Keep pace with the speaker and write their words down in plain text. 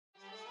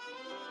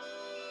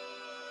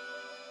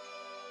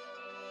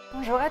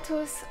Bonjour à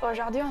tous,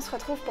 aujourd'hui on se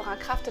retrouve pour un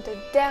craft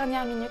de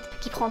dernière minute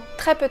qui prend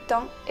très peu de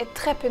temps et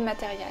très peu de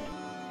matériel.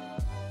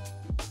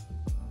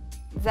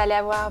 Vous allez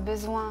avoir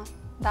besoin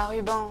d'un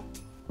ruban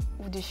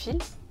ou du fil,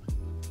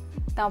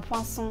 d'un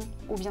poinçon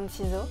ou bien de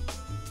ciseaux,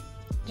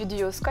 du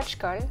duo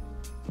scotch-colle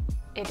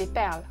et des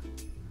perles.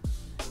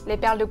 Les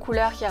perles de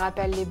couleur qui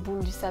rappellent les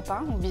boules du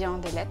sapin ou bien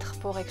des lettres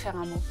pour écrire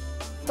un mot.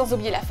 Sans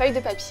oublier la feuille de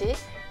papier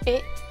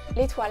et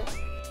l'étoile.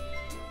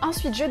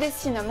 Ensuite je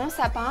dessine mon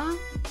sapin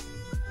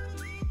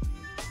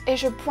et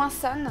je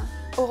poinçonne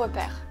au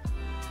repère.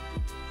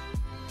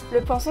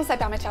 Le poinçon, ça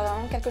permet de faire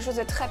vraiment quelque chose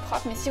de très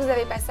propre, mais si vous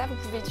n'avez pas ça, vous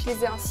pouvez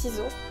utiliser un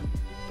ciseau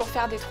pour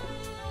faire des trous.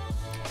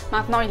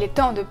 Maintenant, il est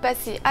temps de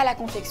passer à la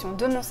confection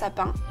de mon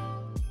sapin.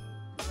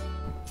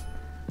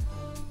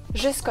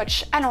 Je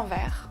scotche à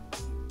l'envers.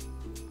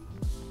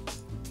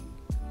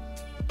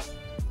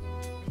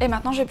 Et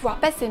maintenant, je vais pouvoir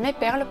passer mes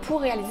perles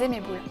pour réaliser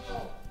mes boules.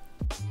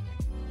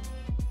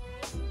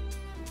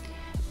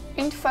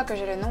 Une fois que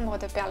j'ai le nombre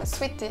de perles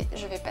souhaité,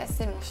 je vais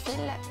passer mon fil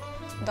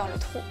dans le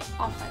trou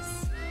en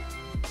face.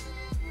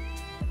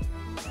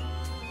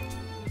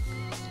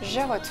 Je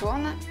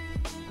retourne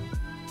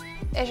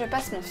et je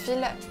passe mon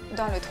fil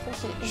dans le trou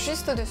qui est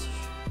juste au-dessus.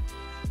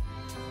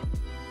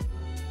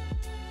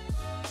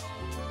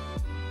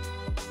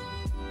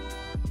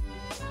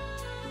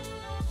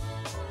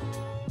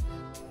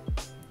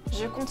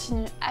 Je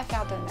continue à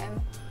faire de même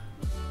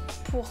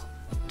pour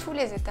tous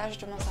les étages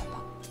de mon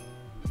sapin.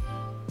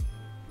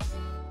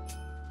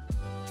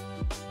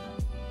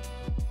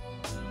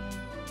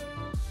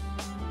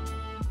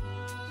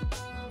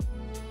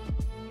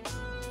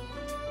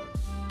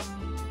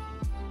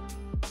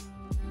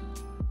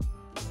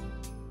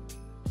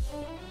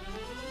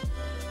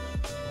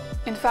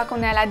 Une fois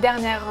qu'on est à la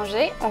dernière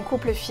rangée, on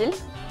coupe le fil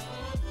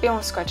et on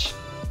le scotche.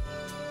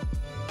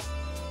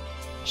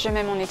 Je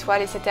mets mon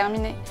étoile et c'est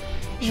terminé.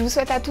 Je vous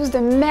souhaite à tous de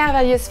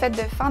merveilleuses fêtes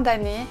de fin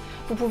d'année.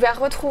 Vous pouvez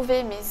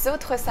retrouver mes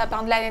autres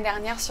sapins de l'année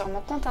dernière sur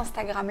mon compte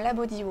Instagram La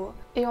Bodywo.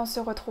 Et on se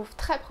retrouve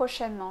très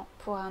prochainement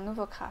pour un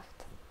nouveau craft.